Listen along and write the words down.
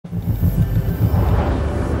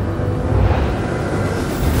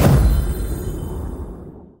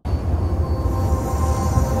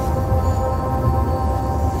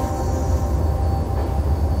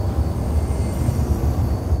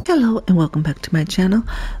Hello and welcome back to my channel.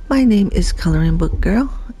 My name is Coloring Book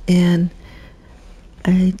Girl, and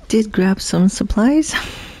I did grab some supplies.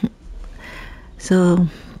 So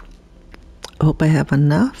I hope I have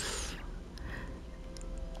enough.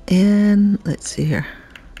 And let's see here.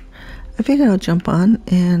 I figured I'll jump on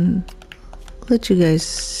and let you guys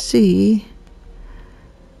see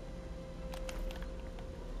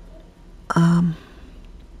I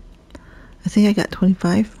think I got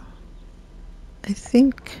 25. I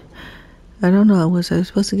think, I don't know, I was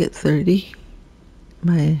supposed to get 30.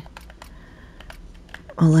 Well,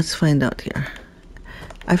 let's find out here.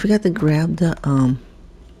 I forgot to grab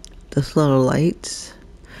those little lights.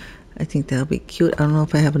 I think that'll be cute. I don't know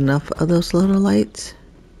if I have enough of those little lights.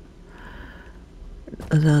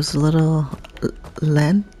 Those little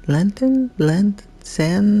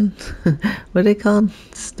sand, what are they called?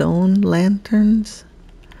 Stone lanterns?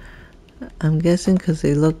 I'm guessing because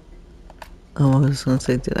they look, oh, I was going to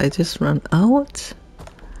say, did I just run out?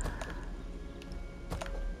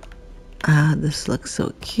 This looks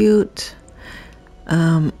so cute.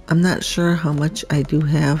 I'm not sure how much I do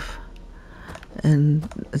have, and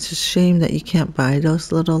it's a shame that you can't buy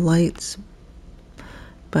those little lights,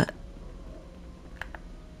 but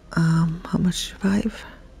how much? 5?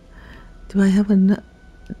 Do I have enough?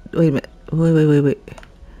 Wait a minute. Wait,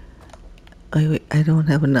 I don't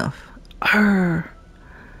have enough. I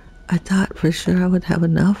thought for sure I would have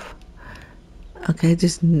enough. Okay, I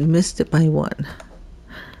just missed it by 1.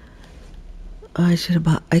 Oh, I should have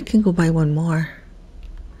bought, I can go buy 1 more.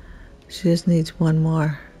 She just needs 1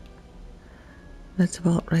 more. That's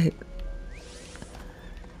about right.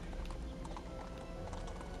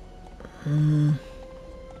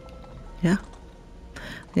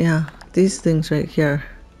 Yeah, these things right here.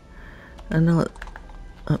 I know,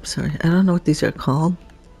 oh, sorry, I don't know what these are called,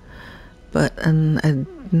 but I'm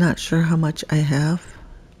not sure how much I have.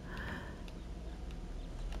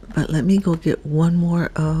 But let me go get 1 more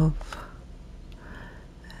of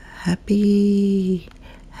happy.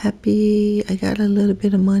 I got a little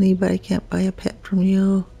bit of money, but I can't buy a pet from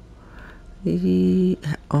you.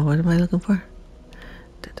 Oh, what am I looking for?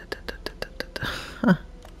 Huh.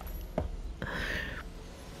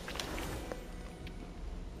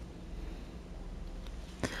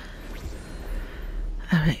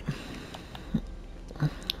 All right,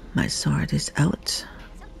 my sword is out.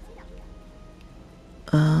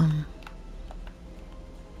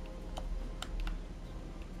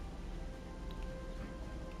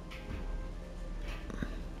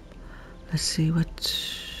 Let's see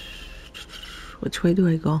which way do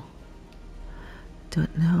I go?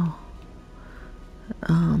 Don't know.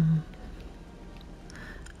 I'm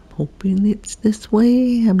hoping it's this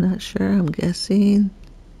way. I'm not sure. I'm guessing.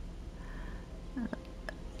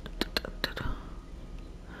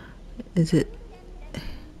 Is it?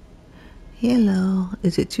 Hello.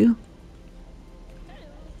 Is it you?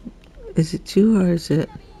 Is it you or is it?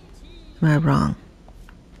 Am I wrong?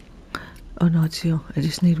 Oh no, it's you. I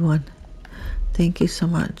just need 1. Thank you so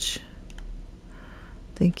much.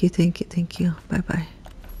 Thank you. Bye-bye.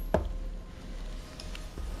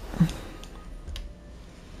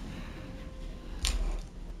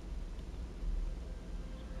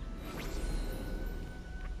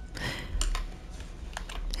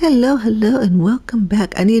 Hello, and welcome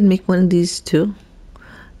back. I need to make one of these too.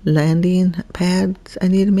 Landing pads I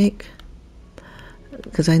need to make.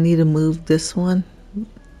 Because I need to move this one.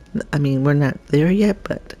 I mean, we're not there yet,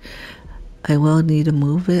 but I will need to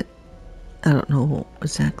move it. I don't know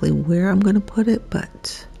exactly where I'm going to put it,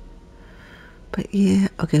 but yeah.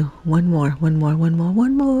 Okay, 1 more.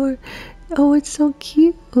 Oh, it's so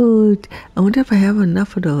cute. I wonder if I have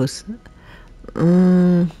enough of those.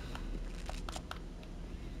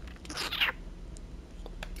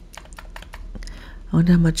 I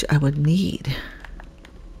wonder how much I would need.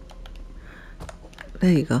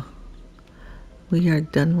 There you go. We are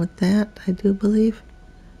done with that, I do believe.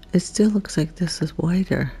 It still looks like this is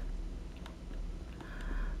whiter.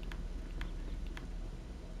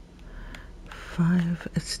 5,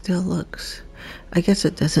 it still looks, I guess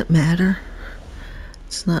it doesn't matter.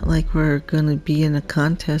 It's not like we're going to be in a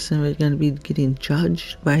contest and we're going to be getting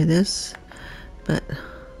judged by this. But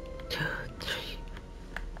 2, 3,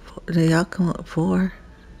 4, they all come up 4.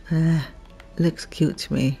 Looks cute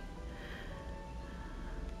to me.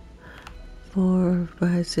 4,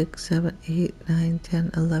 5, 6, 7, 8, 9,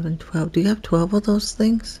 10, 11, 12. Do you have 12 of those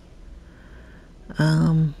things?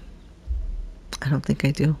 I don't think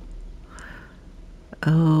I do.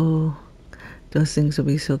 Oh, those things will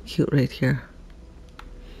be so cute right here.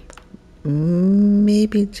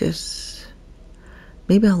 Maybe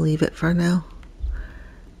I'll leave it for now.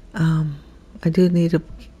 I do need to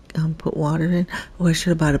put water in. Oh, I should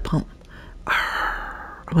have bought a pump.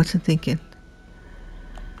 I wasn't thinking.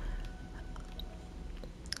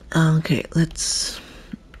 Okay, let's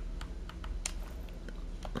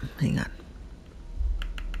hang on.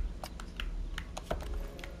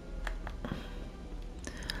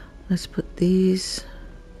 Let's put these.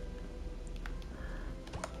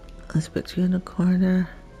 Let's put you in the corner.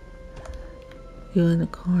 You in the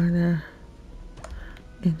corner.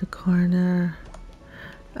 In the corner.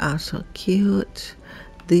 Oh, so cute.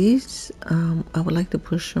 These, I would like to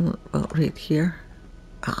push them about right here.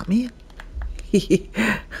 Oh, man.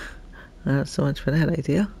 So much for that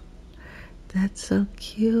idea. That's so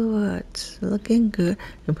cute. Looking good.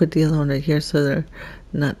 And put the other one right here so they're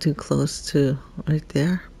not too close to right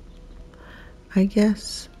there, I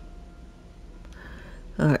guess.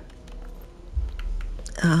 Alright.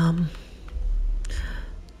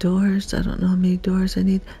 Doors. I don't know how many doors I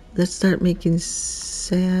need. Let's start making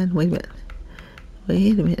sand. Wait a minute.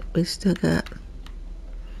 Wait a minute. We still got...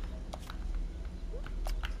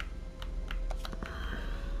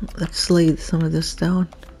 Let's lay some of this down.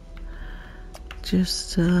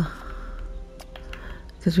 Just, because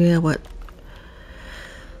we have, what,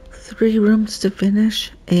 3 rooms to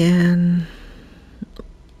finish and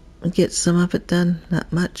get some of it done.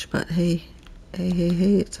 Not much, but hey,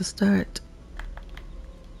 it's a start.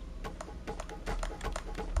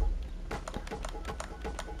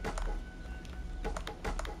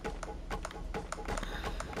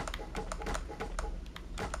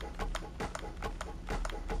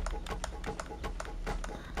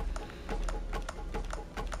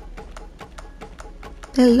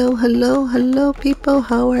 Hello, hello, hello, people.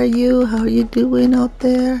 How are you? How are you doing out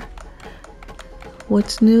there?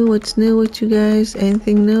 What's new? What's new with you guys?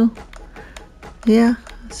 Anything new? Yeah,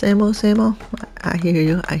 same old, same old. I hear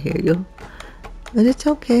you. I hear you. But it's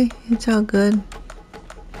okay. It's all good.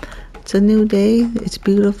 It's a new day. It's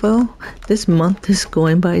beautiful. This month is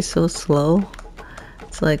going by so slow.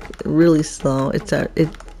 It's like really slow. It's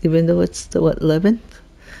even though it's the 11th,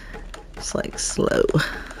 it's like slow.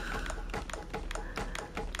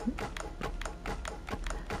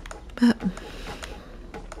 But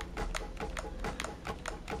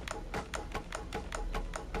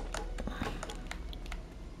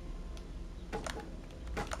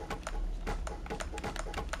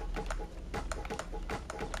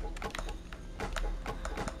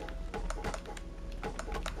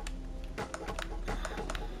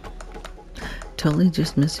totally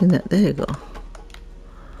just missing that. There you go.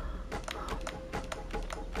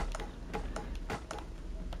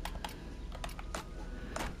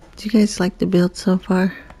 Do you guys like the build so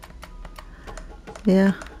far?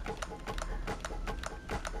 Yeah.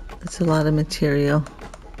 It's a lot of material.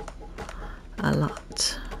 A lot.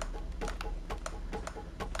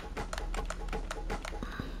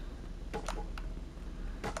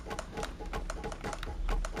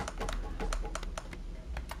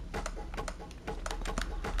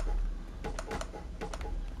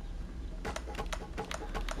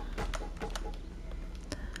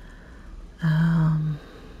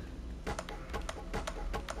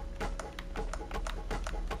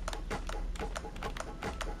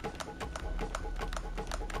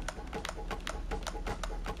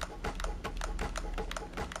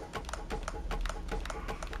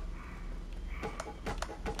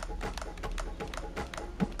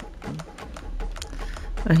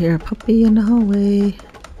 I hear a puppy in the hallway.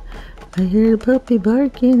 I hear a puppy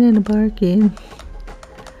barking and barking.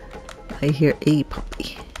 I hear a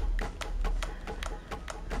puppy.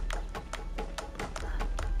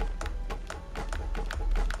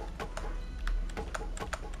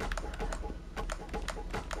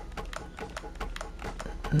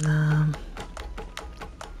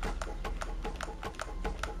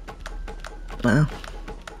 Wow.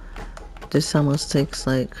 This almost takes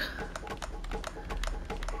like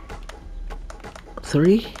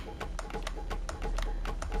 3.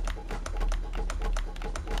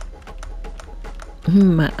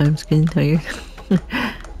 My arm's getting tired.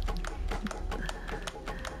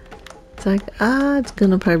 It's like, it's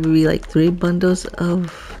gonna probably be like 3 bundles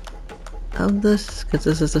of this, because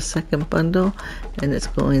this is the second bundle and it's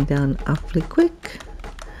going down awfully quick.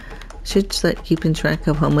 Should start keeping track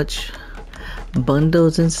of how much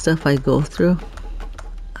bundles and stuff I go through.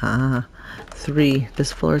 3.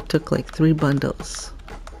 This floor took like 3 bundles.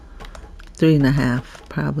 3.5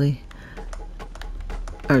 probably.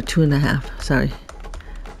 Or 2.5, sorry.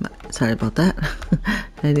 Sorry about that.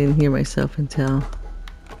 I didn't hear myself until...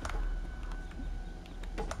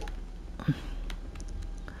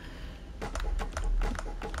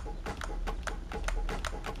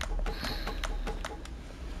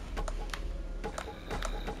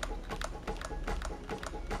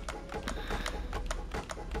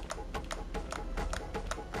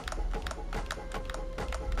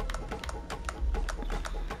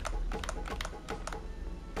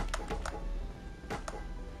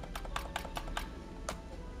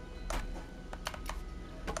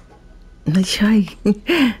 Shy.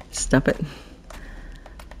 Stop it.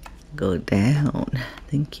 Go down.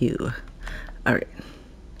 Thank you. Alright.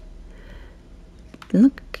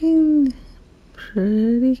 Looking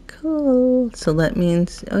pretty cool. So that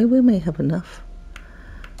means, oh, we may have enough.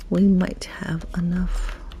 We might have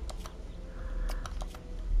enough.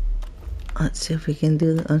 Let's see if we can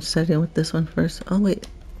do, I'm starting with this one first. Oh wait,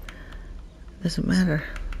 doesn't matter.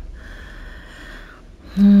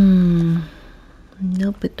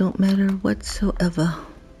 Nope, it don't matter whatsoever.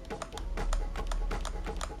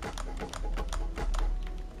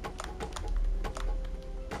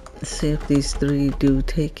 Let's see if these three do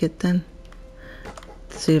take it then.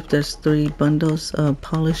 See if there's 3 bundles of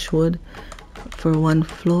polished wood for one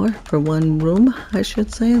floor, for one room, I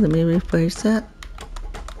should say. Let me rephrase that.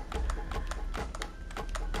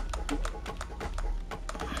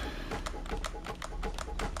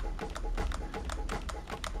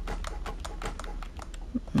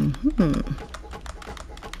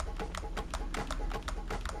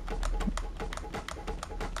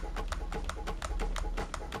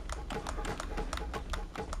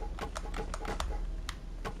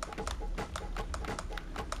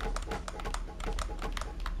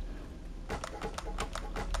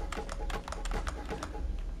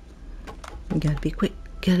 Gotta be quick,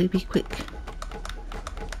 gotta be quick.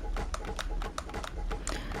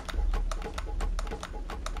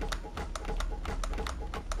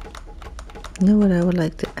 You know what I would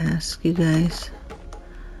like to ask you guys,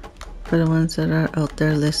 for the ones that are out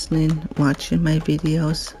there listening, watching my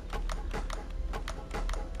videos?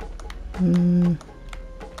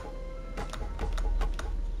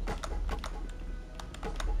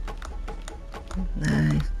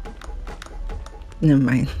 Never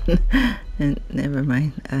mind. Never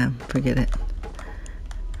mind. Forget it.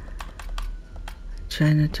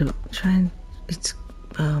 It's,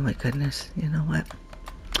 oh my goodness. You know what?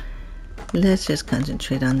 Let's just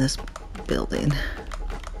concentrate on this building.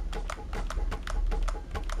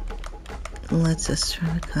 Let's just try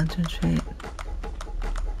to concentrate.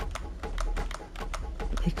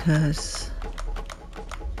 Because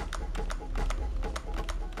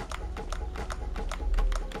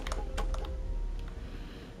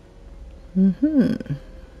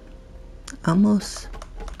almost.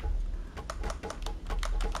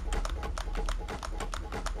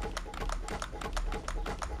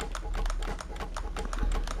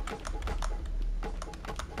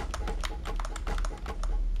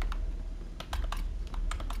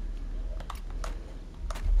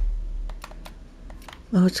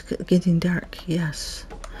 Oh, it's getting dark. Yes.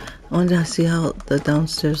 I want to see how the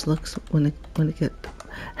downstairs looks when it get.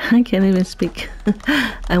 I can't even speak.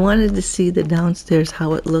 I wanted to see the downstairs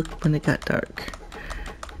how it looked when it got dark.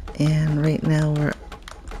 And right now we're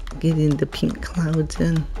getting the pink clouds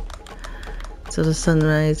in. So the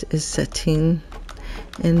sunrise is setting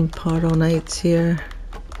in Portal Nights here.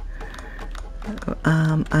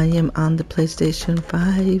 I am on the PlayStation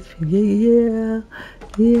 5.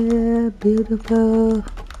 Yeah, beautiful.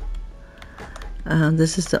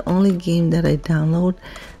 This is the only game that I download.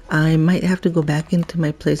 I might have to go back into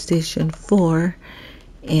my PlayStation 4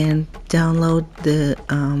 and download the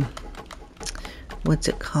what's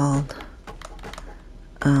it called?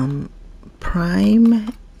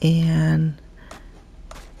 Prime and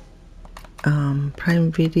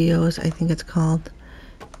Prime Videos, I think it's called,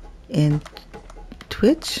 and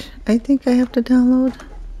Twitch, I think I have to download.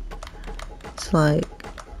 It's like,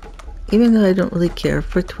 even though I don't really care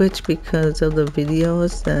for Twitch because of the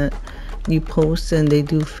videos that you post and they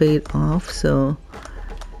do fade off, so,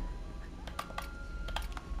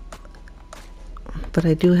 but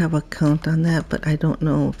I do have a account on that, but I don't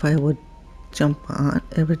know if I would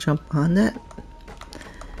ever jump on that.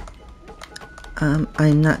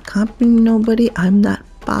 I'm not copying nobody, I'm not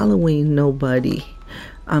following nobody.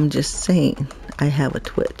 I'm just saying I have a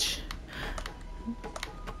Twitch,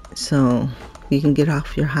 so you can get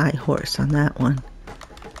off your high horse on that one,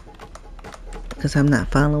 because I'm not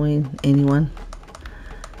following anyone.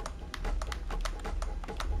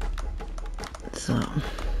 So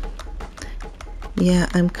yeah,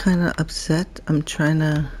 I'm kind of upset. I'm trying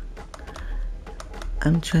to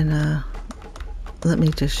let me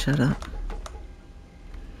just shut up.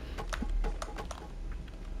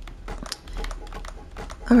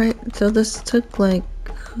 Alright, so this took like,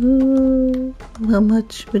 how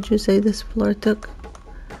much would you say this floor took?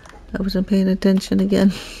 I wasn't paying attention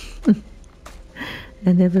again.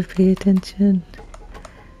 I never pay attention.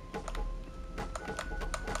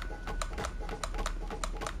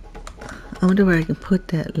 I wonder where I can put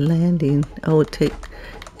that landing. Oh, it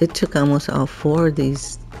took almost all 4 of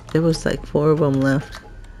these. There was like 4 of them left.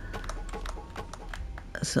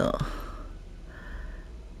 So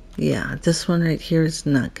Yeah, this one right here is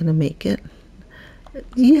not gonna make it.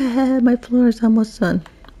 Yeah, my floor is almost done.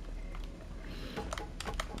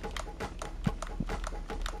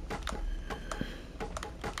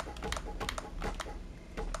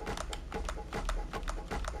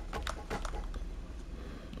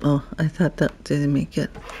 Oh, I thought that didn't make it.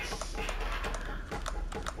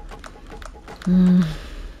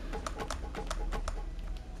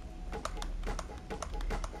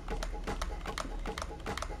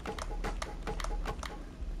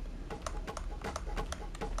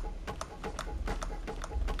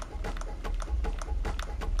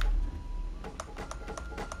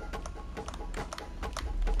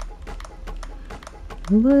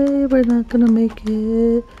 Way, we're not gonna make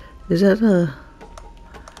it. Is that a...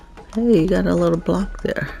 Hey, you got a little block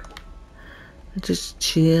there. Just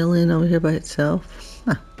chilling over here by itself.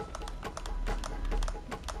 Huh.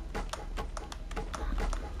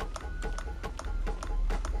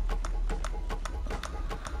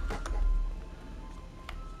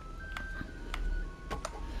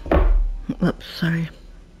 Oops, sorry.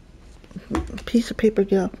 Piece of paper,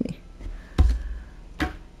 get off me.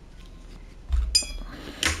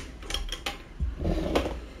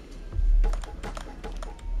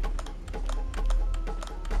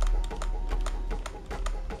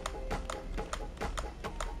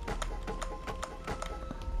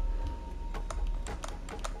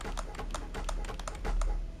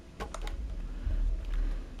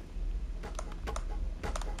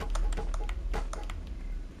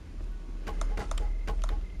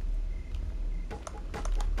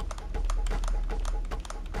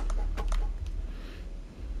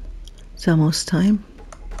 It's almost time.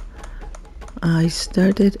 I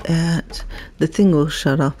started at... The thing will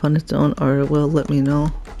shut off on its own, or it will let me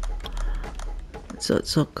know. So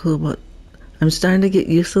it's so cool, but I'm starting to get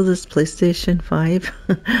used to this PlayStation 5.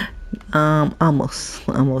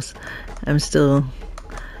 Almost. I'm still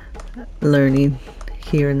learning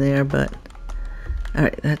here and there, but...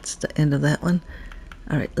 Alright, that's the end of that one.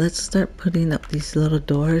 Alright, let's start putting up these little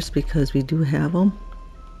doors because we do have them.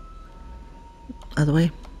 Other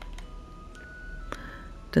way.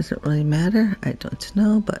 Doesn't really matter. I don't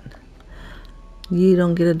know, but you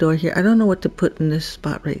don't get a door here. I don't know what to put in this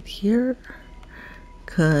spot right here,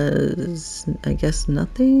 because I guess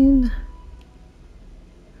nothing.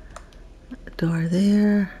 Door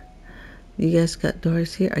there. You guys got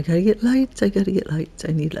doors here. I gotta get lights.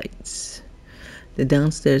 I need lights. The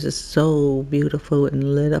downstairs is so beautiful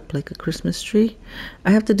and lit up like a Christmas tree.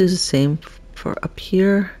 I have to do the same for up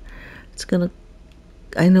here. It's gonna...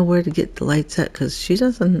 I know where to get the lights at, because she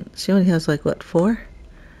only has like, what, four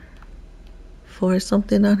or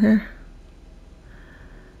something on her.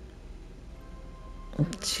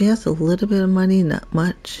 She has a little bit of money, not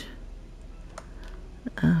much.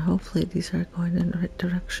 Hopefully these are going in the right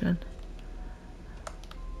direction.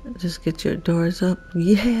 Just get your doors up.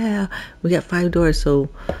 Yeah, we got 5 doors, so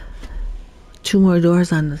 2 more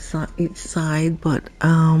doors on the each side, but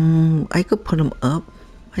I could put them up,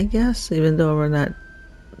 I guess, even though we're not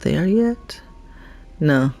there yet.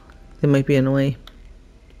 No, they might be in the way.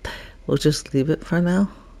 We'll just leave it for now,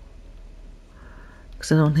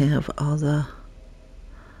 because I don't have all the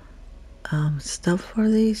stuff for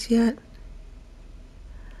these yet.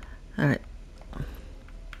 Alright,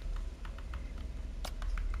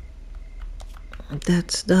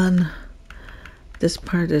 that's done. This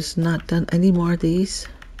part is not done. I need more of these,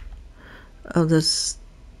 of the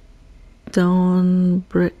stone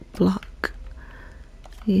brick block.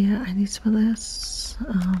 Yeah, I need some of this.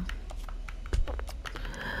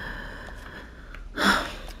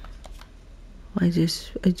 I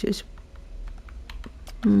just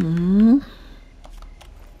well.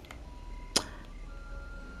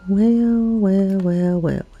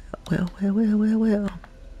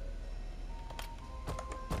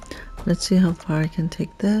 Let's see how far I can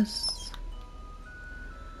take this.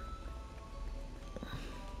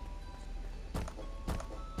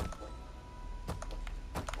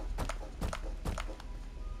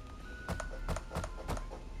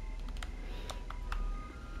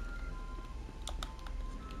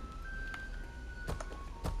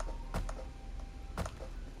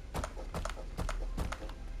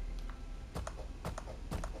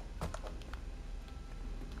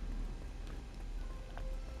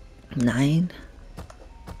 Nine.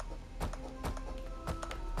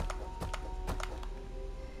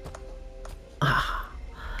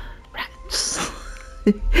 Rats.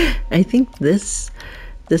 I think this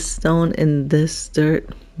stone and this dirt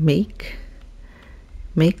make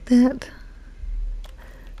that.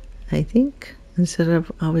 I think, instead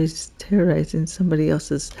of always terrorizing somebody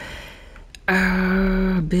else's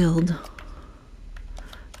build.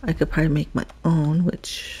 I could probably make my own,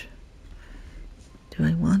 which, do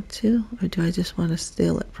I want to, or do I just want to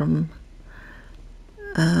steal it from,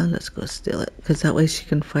 let's go steal it, because that way she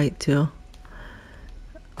can fight too.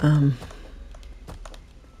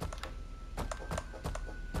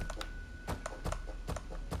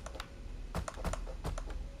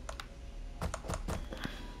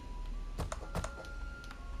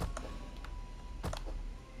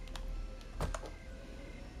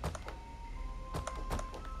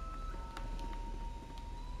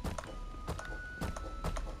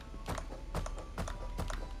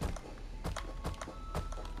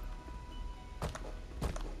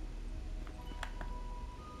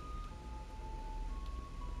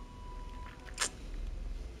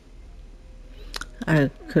 I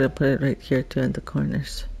could have put it right here too in the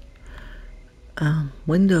corners.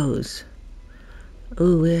 Windows.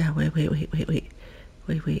 Oh yeah, wait.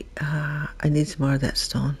 I need some more of that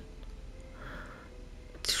stone.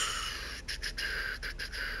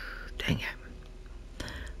 Dang it.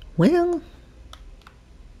 Well,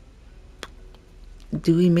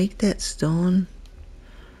 do we make that stone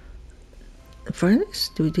furnace?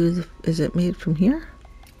 Do we do the, is it made from here?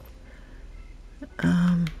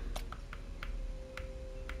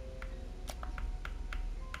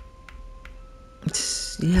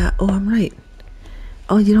 Yeah, oh, I'm right.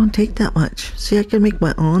 Oh, you don't take that much. See, I can make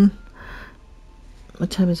my own.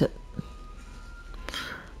 What time is it?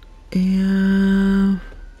 Yeah.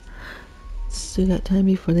 Still got time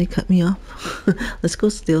before they cut me off. Let's go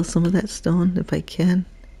steal some of that stone if I can.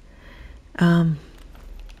 How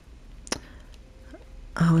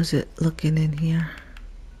is it looking in here?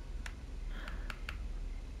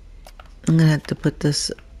 I'm gonna have to put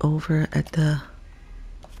this over at the,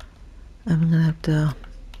 I'm gonna have to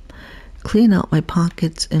clean out my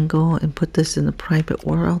pockets and go and put this in the private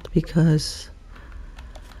world, because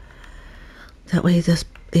that way this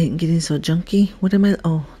ain't getting so junky. What am I,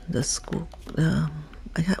 oh, the school, I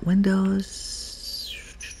got windows.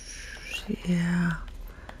 Yeah,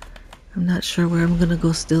 I'm not sure where I'm gonna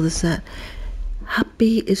go steal this at.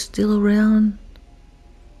 Happy is still around.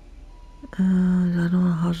 I don't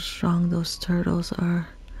know how strong those turtles are.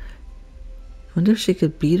 I wonder if she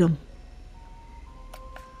could beat them.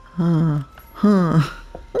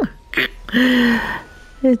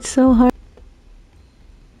 It's so hard.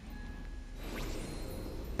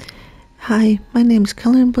 Hi, my name's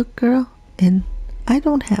ColoringBookGirl, and I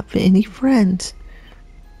don't have any friends.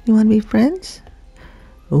 You want to be friends?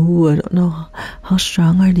 Oh, I don't know. How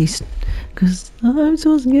strong are these? Because I'm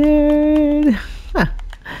so scared.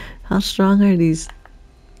 How strong are these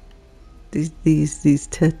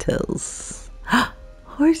turtles?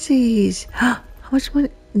 Horsies. How much money?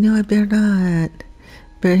 No, I better not.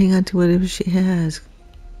 Better hang on to whatever she has.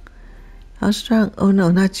 How strong? Oh no,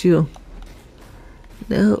 not you.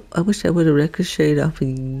 No, I wish I would have ricocheted off of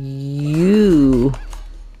you.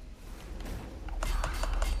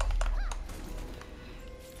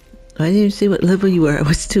 I didn't even see what level you were. I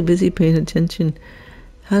was too busy paying attention.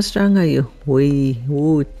 How strong are you? Wait,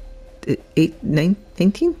 whoa,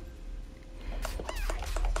 19?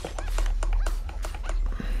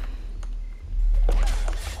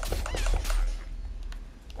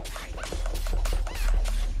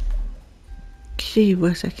 Gee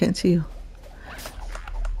whiz, I can't see you.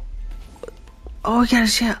 Oh, we got a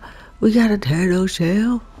shell. We got a turtle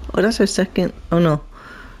shell. Oh, that's our second. Oh no.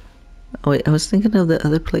 Oh wait, I was thinking of the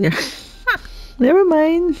other player. Never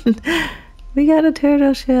mind. We got a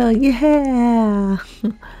turtle shell. Yeah.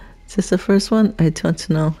 Is this the first one? I don't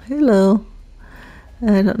know. Hello.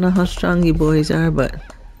 I don't know how strong you boys are, but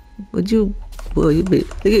would you? Boy, you be.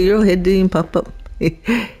 Look at your head didn't even pop up.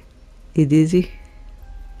 You dizzy?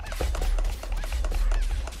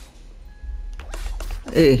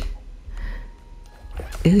 Hey.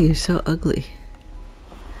 Ew, you're so ugly.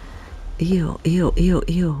 Ew, ew, ew,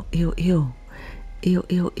 ew, ew, ew. Ew,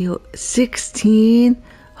 ew, ew. 16?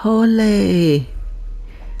 Holy.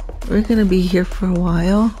 We're gonna be here for a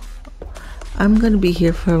while. I'm gonna be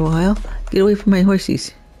here for a while. Get away from my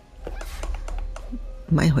horsies.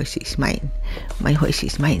 My horsies, mine. My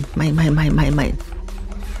horsies, mine. Mine.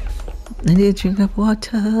 I need a drink of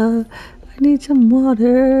water. I need some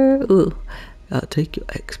water. Ooh. I'll take your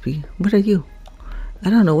XP. What are you? I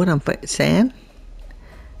don't know what I'm fighting. Sand?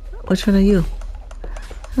 Which one are you?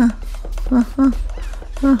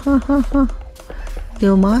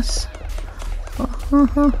 Yo, moss?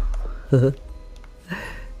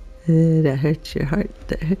 That hurts your heart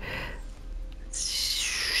there.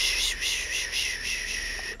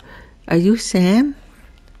 Are you Sam?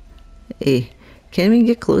 Hey, can't we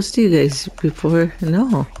get close to you guys before?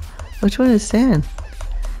 No. Which one is Sam?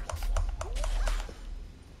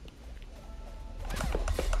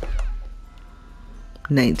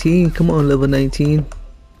 19. Come on, level 19.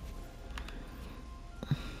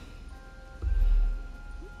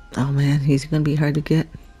 Oh man, he's gonna be hard to get.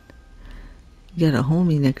 You got a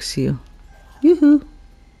homie next to you. Yoo-hoo.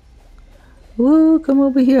 Whoa, come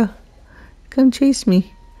over here. Come chase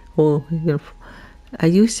me. Oh, are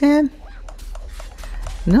you Sam?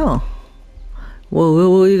 No. Whoa, whoa,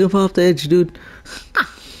 whoa, you're gonna fall off the edge, dude.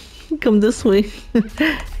 Come this way.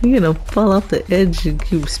 You're gonna fall off the edge and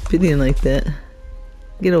keep spinning like that.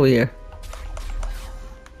 Get over here.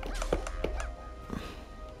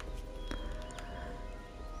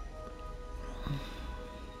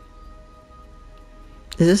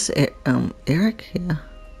 Is this Eric? Yeah.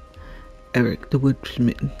 Eric the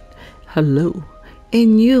Woodsmith. Hello.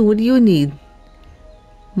 And you, what do you need?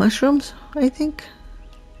 Mushrooms, I think?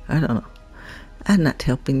 I don't know. I'm not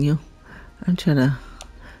helping you. I'm trying to...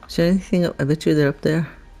 Is there anything up? I bet you they're up there.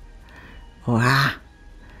 Wow.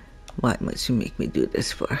 Why must you make me do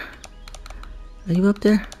this for? Are you up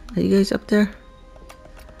there? Are you guys up there?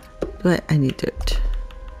 But I need dirt.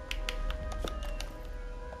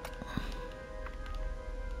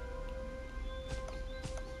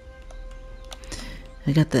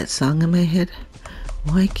 I got that song in my head.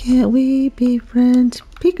 Why can't we be friends?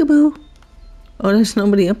 Peekaboo. Oh, there's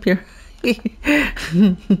nobody up here.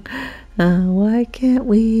 Why can't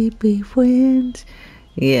we be friends?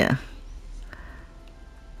 Yeah.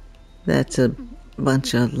 That's a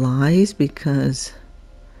bunch of lies because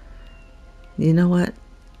you know what?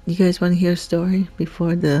 You guys want to hear a story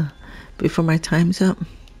before my time's up?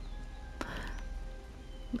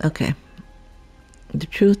 Okay. The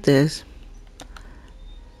truth is,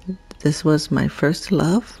 this was my first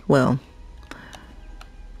love. Well,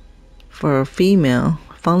 for a female,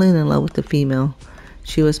 falling in love with a female,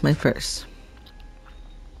 she was my first.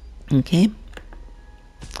 Okay?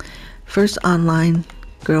 First online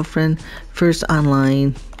girlfriend, first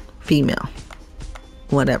online female.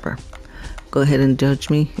 Whatever. Go ahead and judge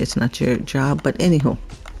me. It's not your job. But anywho.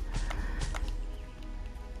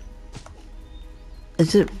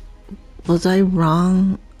 Was I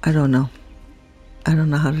wrong? I don't know. I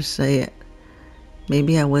don't know how to say it.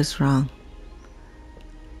 Maybe I was wrong.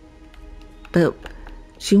 But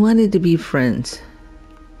she wanted to be friends.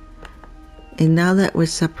 And now that we're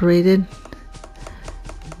separated,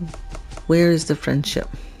 where is the friendship?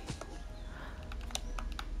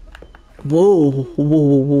 Whoa, whoa, whoa,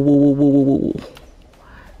 whoa, whoa, whoa, whoa, whoa.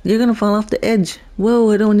 You're gonna fall off the edge.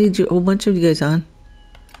 Whoa, I don't need you, a whole bunch of you guys on.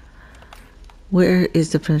 Where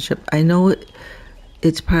is the friendship? I know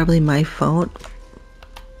it's probably my fault.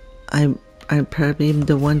 I'm probably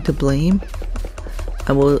the one to blame.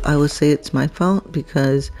 I will say it's my fault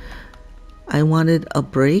because I wanted a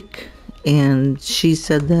break and she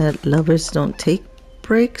said that lovers don't take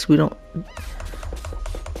breaks. We don't.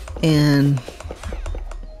 And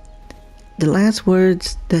the last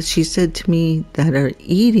words that she said to me that are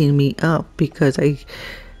eating me up because I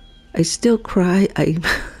still cry. I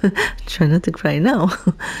try not to cry now.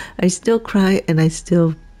 I still cry and I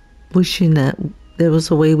still wishing that there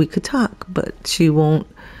was a way we could talk, but she won't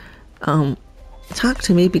talk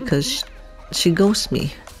to me because she ghosts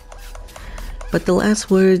me. But the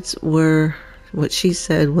last words were, what she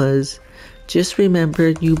said was, just remember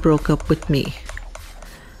you broke up with me.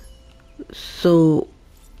 So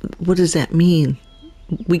what does that mean?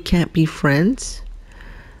 We can't be friends?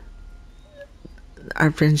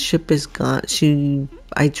 Our friendship is gone.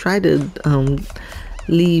 I tried to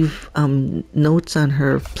leave notes on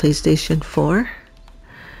her PlayStation 4.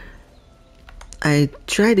 I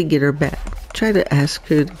tried to get her back, try to ask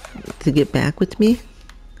her to get back with me,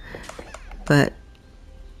 but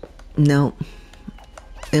no.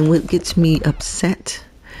 And what gets me upset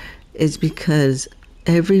is because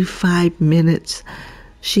every 5 minutes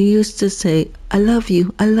she used to say, I love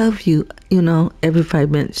you, you know, every 5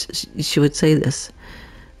 minutes she would say this.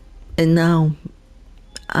 And now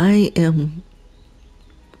I am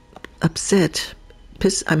upset.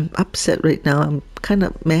 I'm upset right now. I'm kind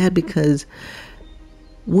of mad because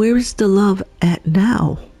where is the love at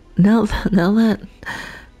now? Now that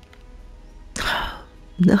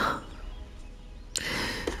no,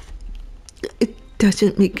 it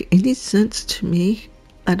doesn't make any sense to me.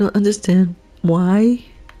 I don't understand why.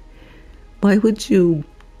 Why would you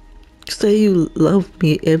say you love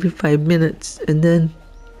me every 5 minutes and then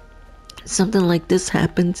something like this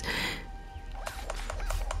happens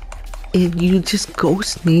and you just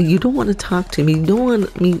ghost me? You don't want to talk to me. You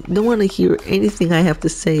don't want to hear anything I have to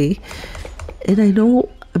say. And I know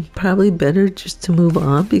I'm probably better just to move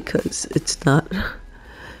on because it's not.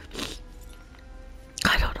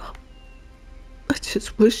 I don't know. I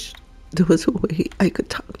just wish there was a way I could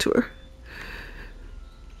talk to her.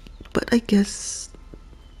 But I guess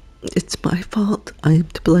it's my fault. I am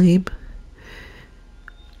to blame.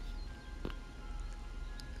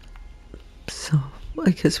 So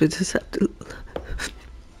I guess we just have to.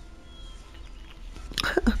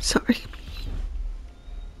 I'm sorry.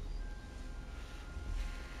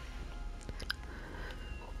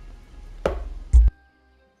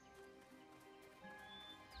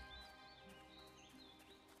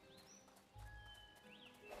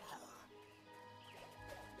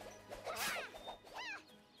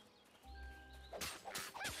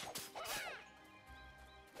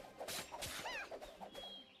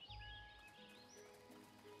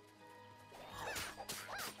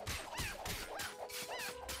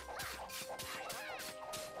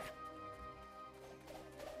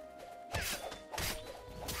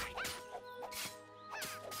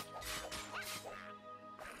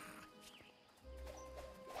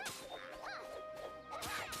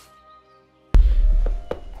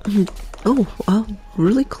 Oh, wow,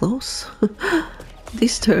 really close.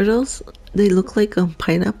 These turtles, they look like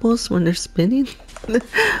pineapples when they're spinning. They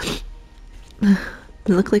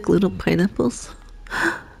look like little pineapples.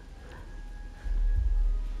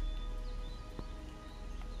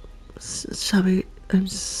 Sorry, I'm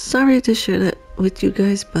sorry to share that with you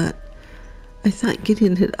guys, but I thought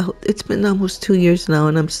getting it out. It's been almost 2 years now,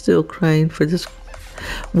 and I'm still crying for this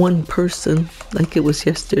one person like it was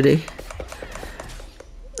yesterday.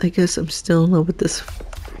 I guess I'm still in love with this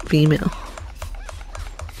female.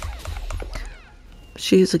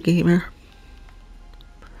 She is a gamer.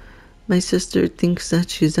 My sister thinks that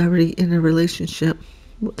she's already in a relationship.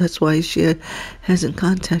 That's why she hasn't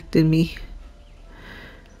contacted me.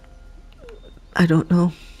 I don't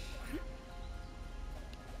know.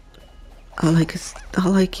 All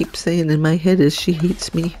I keep saying in my head is she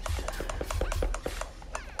hates me.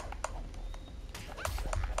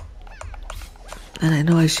 And I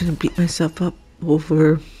know I shouldn't beat myself up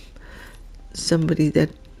over somebody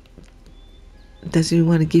that doesn't even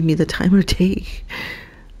want to give me the time of day.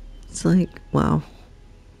 It's like, wow.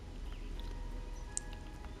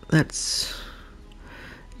 That's...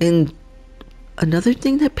 And another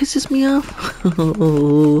thing that pisses me off,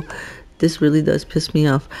 oh, this really does piss me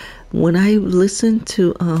off. When I listen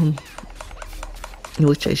to,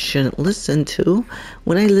 which I shouldn't listen to,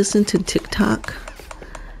 when I listen to TikTok,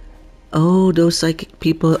 oh, those psychic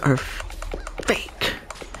people are fake.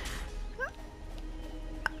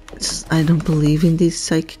 I don't believe in these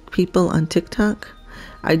psychic people on TikTok.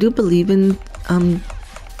 I do believe in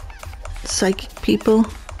psychic people,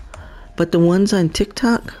 but the ones on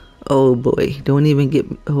TikTok, oh boy, don't even get,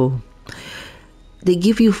 oh, they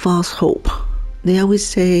give you false hope. They always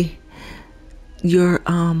say you're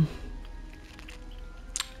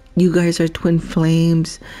you guys are twin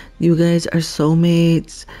flames, you guys are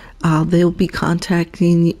soulmates, they'll be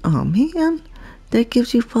contacting you. Oh man, that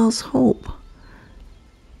gives you false hope.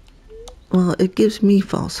 Well, it gives me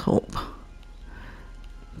false hope,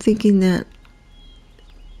 thinking that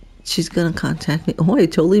she's gonna contact me. Oh, I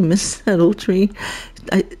totally missed that old tree.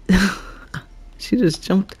 She just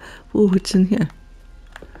jumped. Ooh, what's in here?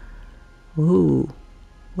 Ooh,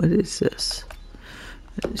 what is this?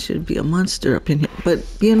 There should be a monster up in here. But,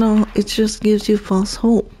 you know, it just gives you false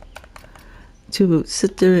hope to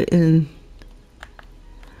sit there and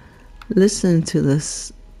listen to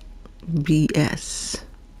this BS.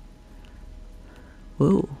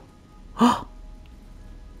 Whoa. Oh!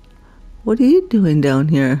 What are you doing down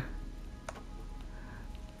here?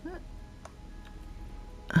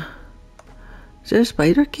 Is there a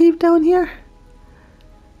spider cave down here?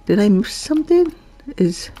 Did I miss something?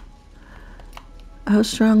 How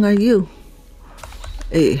strong are you?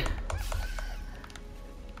 Hey.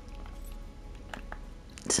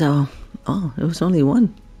 So, oh, it was only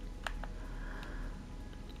one.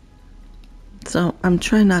 So I'm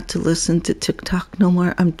trying not to listen to TikTok no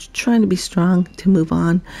more. I'm trying to be strong to move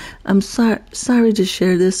on. I'm sorry to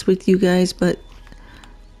share this with you guys, but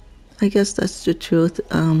I guess that's the truth.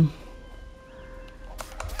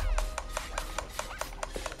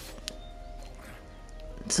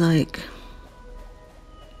 It's like,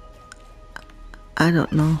 I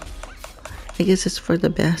don't know. I guess it's for the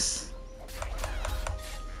best.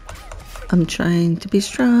 I'm trying to be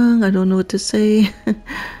strong. I don't know what to say.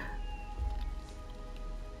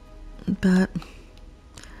 But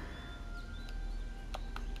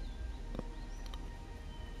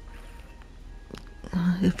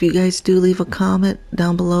if you guys do leave a comment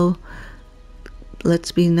down below,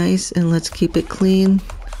 let's be nice and let's keep it clean.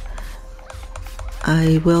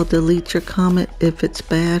 I will delete your comment if it's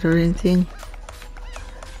bad or anything.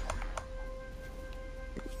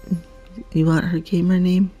 You want her gamer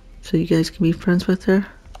name so you guys can be friends with her?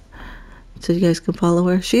 so you guys can follow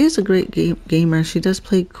her. She is a great gamer. She does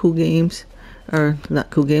play cool games, or not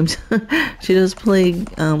cool games. She does play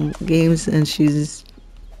games, and she's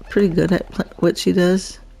pretty good at what she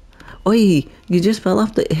does. Oi, you just fell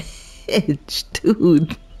off the edge,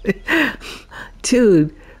 dude.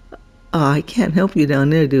 Dude. Oh, I can't help you down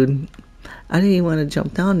there, dude. I didn't even want to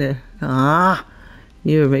jump down there. Ah,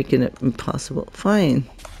 you're making it impossible. Fine.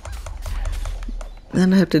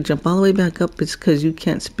 Then I have to jump all the way back up. It's because you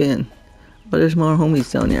can't spin. But there's more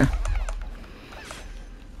homies down there.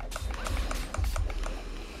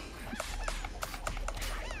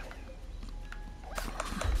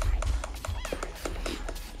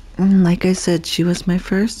 Like I said, she was my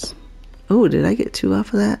first. Oh, did I get 2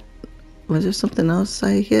 off of that? Was there something else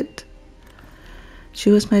I hit? She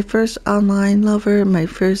was my first online lover, my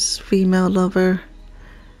first female lover,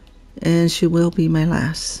 and she will be my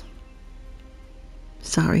last.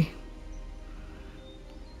 Sorry.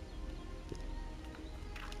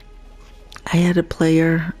 I had a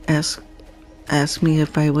player ask me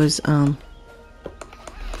if I was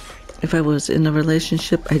in a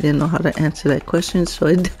relationship. I didn't know how to answer that question, so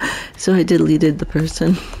I deleted the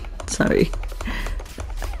person. Sorry.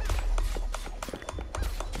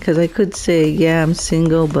 Because I could say, yeah, I'm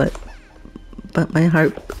single, but my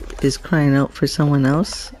heart is crying out for someone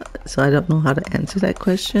else, so I don't know how to answer that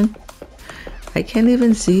question. I can't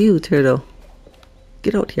even see you, turtle.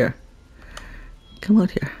 Get out here. Come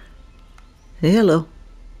out here. Hey, hello.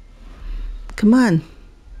 Come on.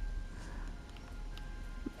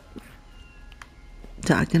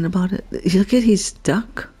 Talking about it. Look at, he's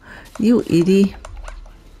stuck. You idiot.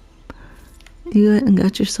 You went and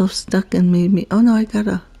got yourself stuck and made me. Oh no, I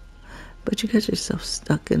gotta. But you got yourself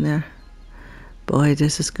stuck in there. Boy,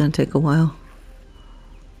 this is gonna take a while.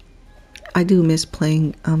 I do miss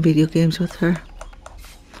playing video games with her.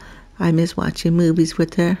 I miss watching movies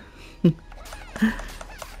with her.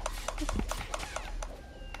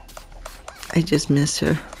 I just miss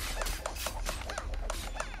her.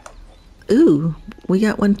 Ooh, we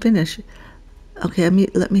got one finish. Okay,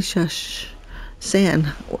 let me shush.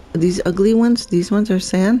 Sand. These ugly ones, these ones are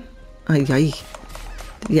sand? Ay, ay.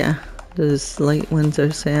 Yeah, those light ones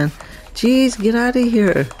are sand. Jeez, get out of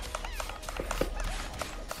here.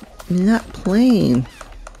 You're not playing.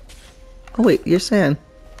 Oh wait, you're sand.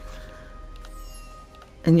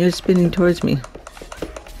 And you're spinning towards me.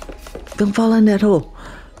 Don't fall in that hole.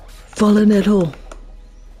 Fall in that hole.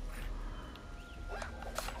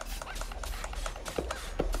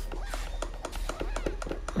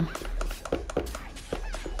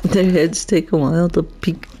 Their heads take a while to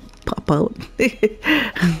pop out.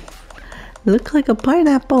 Look like a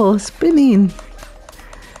pineapple spinning.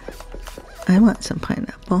 I want some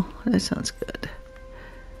pineapple. That sounds good.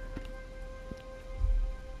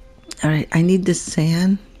 Alright, I need the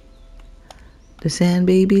sand. The sand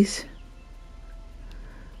babies.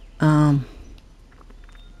 You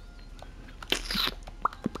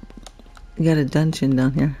got a dungeon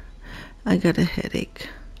down here. I got a headache.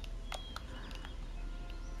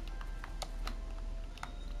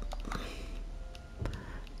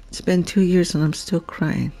 It's been 2 years and I'm still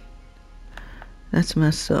crying. That's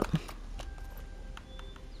messed up.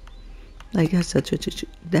 I guess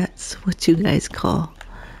that's what you guys call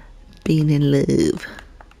being in love.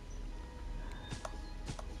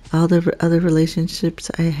 All the other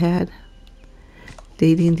relationships I had,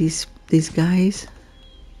 dating these guys,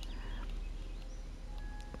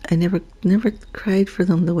 I never cried for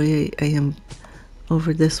them the way I am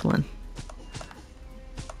over this one.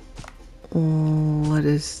 Oh, what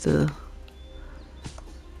is the...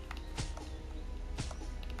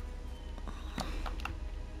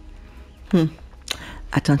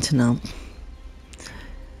 I don't know.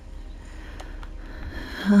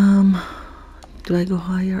 Do I go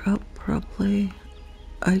higher up? Probably.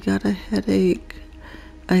 I got a headache.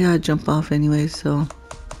 I gotta jump off anyway, so...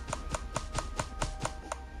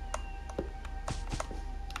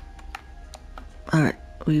 Alright,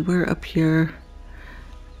 we were up here.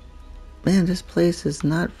 Man, this place is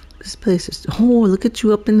not... This place is... Oh, look at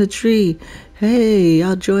you up in the tree. Hey,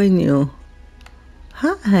 I'll join you.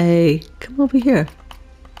 Hi, come over here.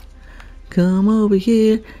 Come over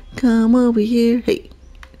here. Come over here. Hey,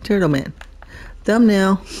 Turtle Man.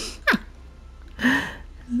 Thumbnail.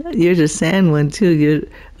 You're the sand one too.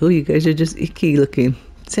 Oh, you guys are just icky looking.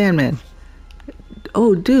 Sandman.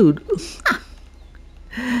 Oh, dude.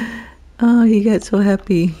 Oh, he got so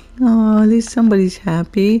happy. Oh, at least somebody's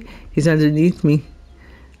happy. He's underneath me.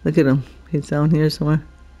 Look at him. He's down here somewhere.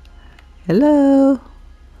 Hello.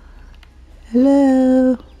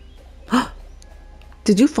 Hello.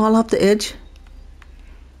 Did you fall off the edge?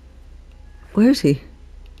 Where is he?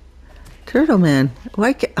 Turtle man.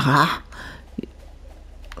 Why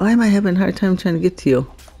am I having a hard time trying to get to you?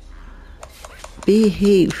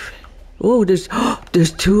 Behave. Oh, there's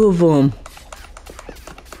two of them.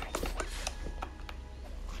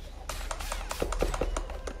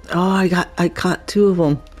 Oh, I caught two of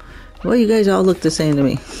them. Well, you guys all look the same to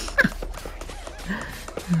me.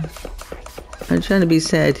 I'm trying to be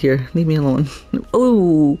sad here. Leave me alone.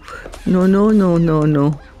 Oh, no.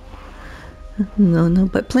 No.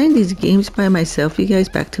 But playing these games by myself, you guys,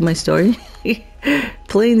 back to my story.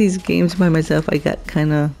 Playing these games by myself, I got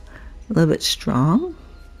kind of a little bit strong,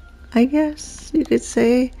 I guess you could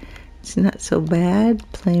say. It's not so bad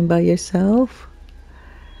playing by yourself.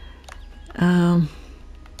 Oh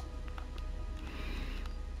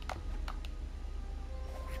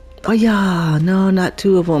yeah, no, not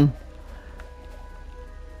two of them.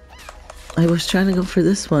 I was trying to go for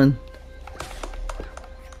this one.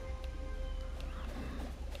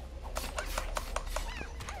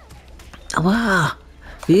 Wow,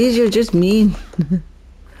 these are just mean.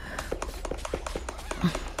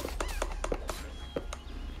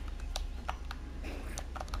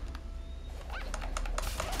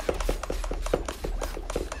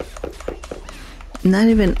 Not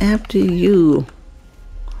even after you.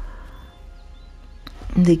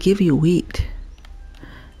 They give you wheat.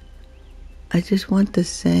 I just want the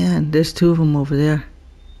sand. There's two of them over there.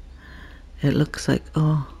 It looks like,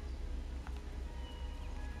 oh,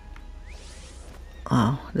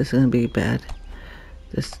 this is gonna be bad.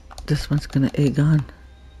 This one's gonna egg on.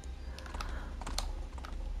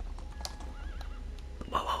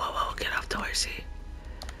 Whoa, get off the horsey.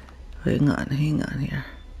 Hang on here.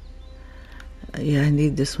 Yeah, I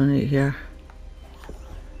need this one right here.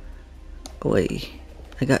 Wait,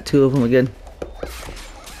 I got two of them again.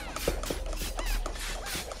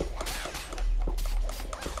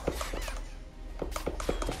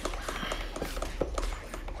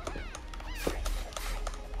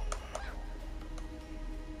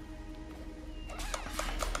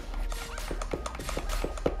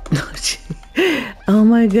 Oh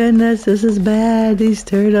my goodness, this is bad. These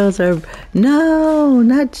turtles are... No,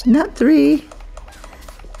 not three.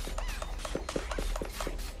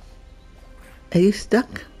 Are you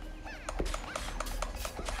stuck?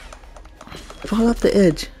 Fall off the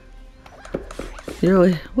edge. You're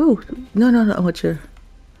away. Whoa. No. What's your...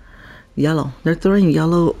 Yellow. They're throwing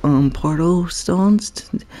yellow portal stones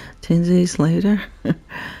 10 days later.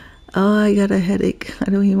 Oh, I got a headache. I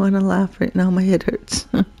don't even want to laugh right now. My head hurts.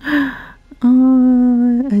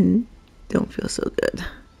 Oh, I don't feel so good.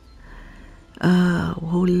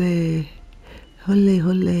 Hole.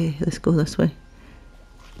 Let's go this way.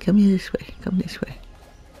 Come here this way. Come this way.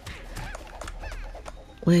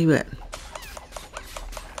 Where you at?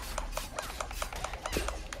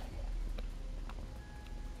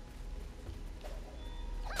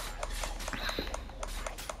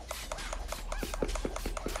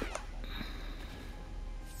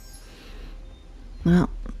 Well,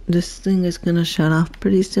 this thing is gonna shut off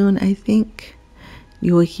pretty soon, I think.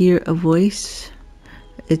 You will hear a voice.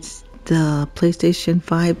 It's the PlayStation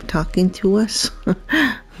 5 talking to us.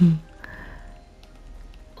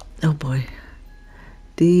 Oh boy.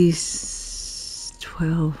 These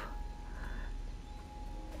 12.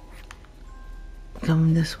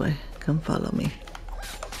 Come this way. Come follow me.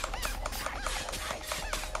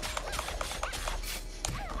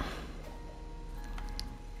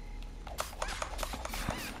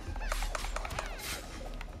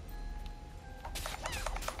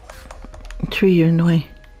 Tree, you're annoying.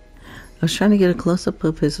 I was trying to get a close-up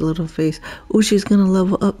of his little face. Oh, she's gonna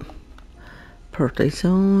level up. Birthday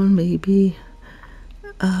soon, maybe.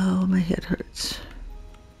 Oh, my head hurts.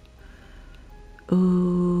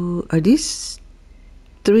 Oh, are these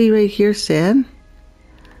three right here sand?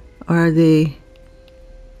 Or are they...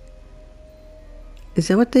 Is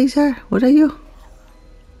that what these are? What are you?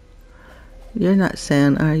 You're not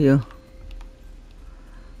sand, are you?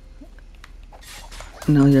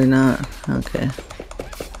 No, you're not. Okay.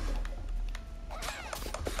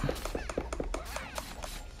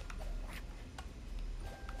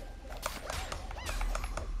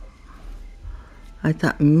 I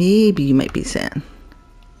thought maybe you might be sand.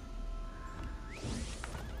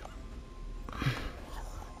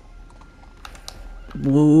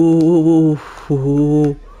 Whoa,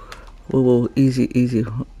 easy.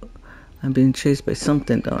 I'm being chased by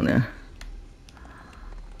something down there.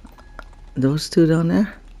 Those two down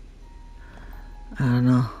there? I don't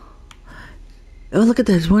know. Oh, look at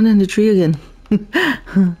that. There's one in the tree again.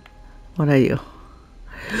 What are you?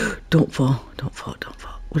 Don't fall.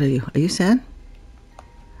 What are you? Are you sand?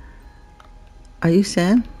 Are you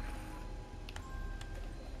sand?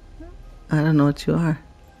 I don't know what you are.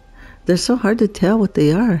 They're so hard to tell what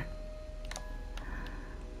they are.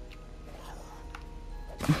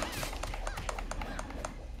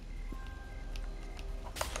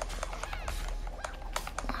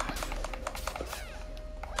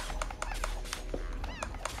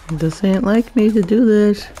 This ain't like me to do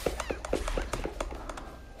this.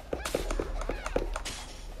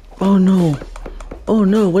 Oh no. Oh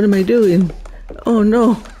no, what am I doing? Oh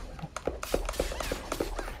no.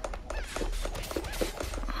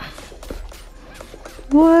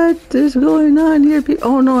 What is going on here?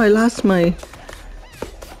 Oh no, I lost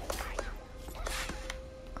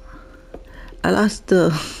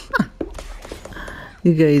the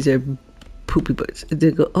you guys are poopy butts.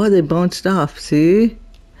 They go, oh, they bounced off, see?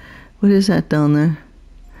 What is that down there?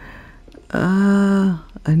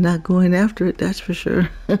 I'm not going after it, that's for sure.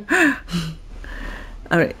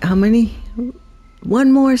 All right, how many?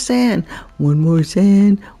 One more sand. One more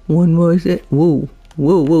sand. One more sand. Whoa,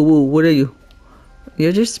 whoa, whoa, whoa. What are you?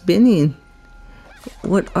 You're just spinning.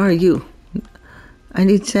 What are you? I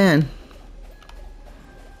need sand.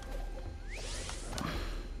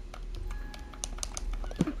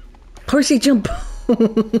 Horsey jump.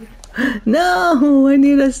 No, I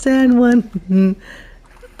need a sand one.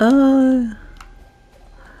 Are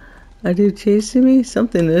you chasing me?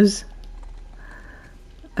 Something is.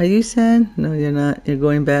 Are you sand? No, you're not. You're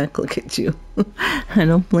going back. Look at you. I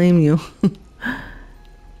don't blame you.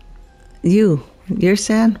 You're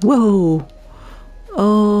sand? Whoa.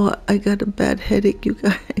 Oh, I got a bad headache, you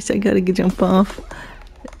guys. I gotta jump off.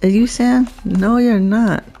 Are you sand? No, you're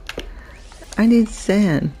not. I need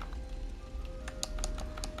sand.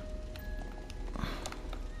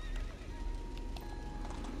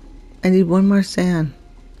 I need one more sand.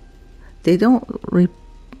 They don't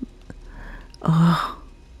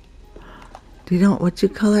they don't, what you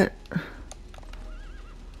call it?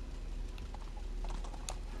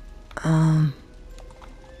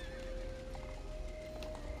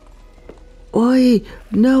 Oi,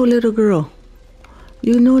 no, little girl.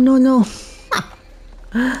 You, no. No.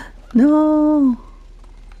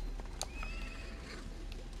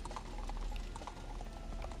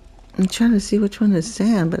 I'm trying to see which one is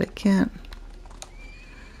sand, but I can't.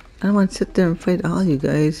 I don't want to sit there and fight all you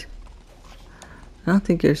guys. I don't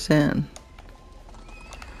think you're sand.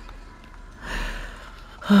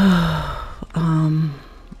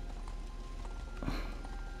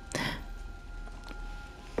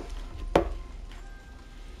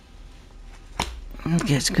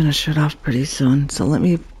 Okay, it's gonna shut off pretty soon, so let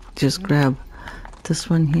me just grab this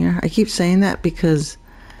one here. I keep saying that because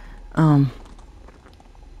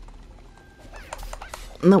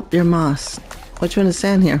nope, you're moss. Which one is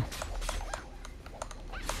sand here?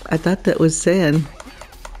 I thought that was sand.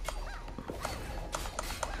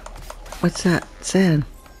 What's that? Sand.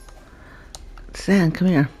 Sand, come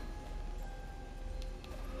here.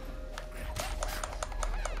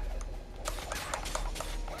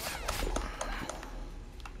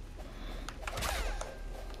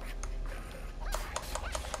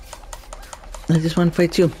 I just want to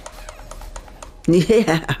fight you.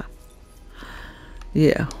 Yeah.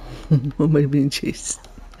 Yeah. Am I being chased?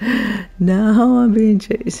 No, I'm being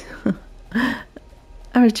chased.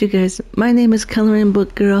 Alright, you guys. My name is Coloring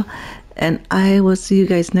Book Girl, and I will see you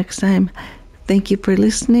guys next time. Thank you for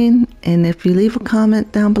listening, and if you leave a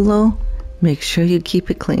comment down below, make sure you keep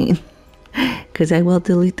it clean, because I will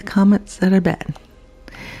delete the comments that are bad.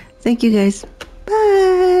 Thank you guys.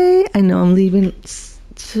 Bye. I know I'm leaving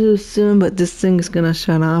too soon, but this thing's gonna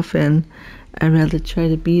shut off, and I'd rather try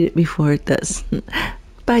to beat it before it does.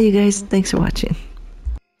 Bye, you guys. Thanks for watching.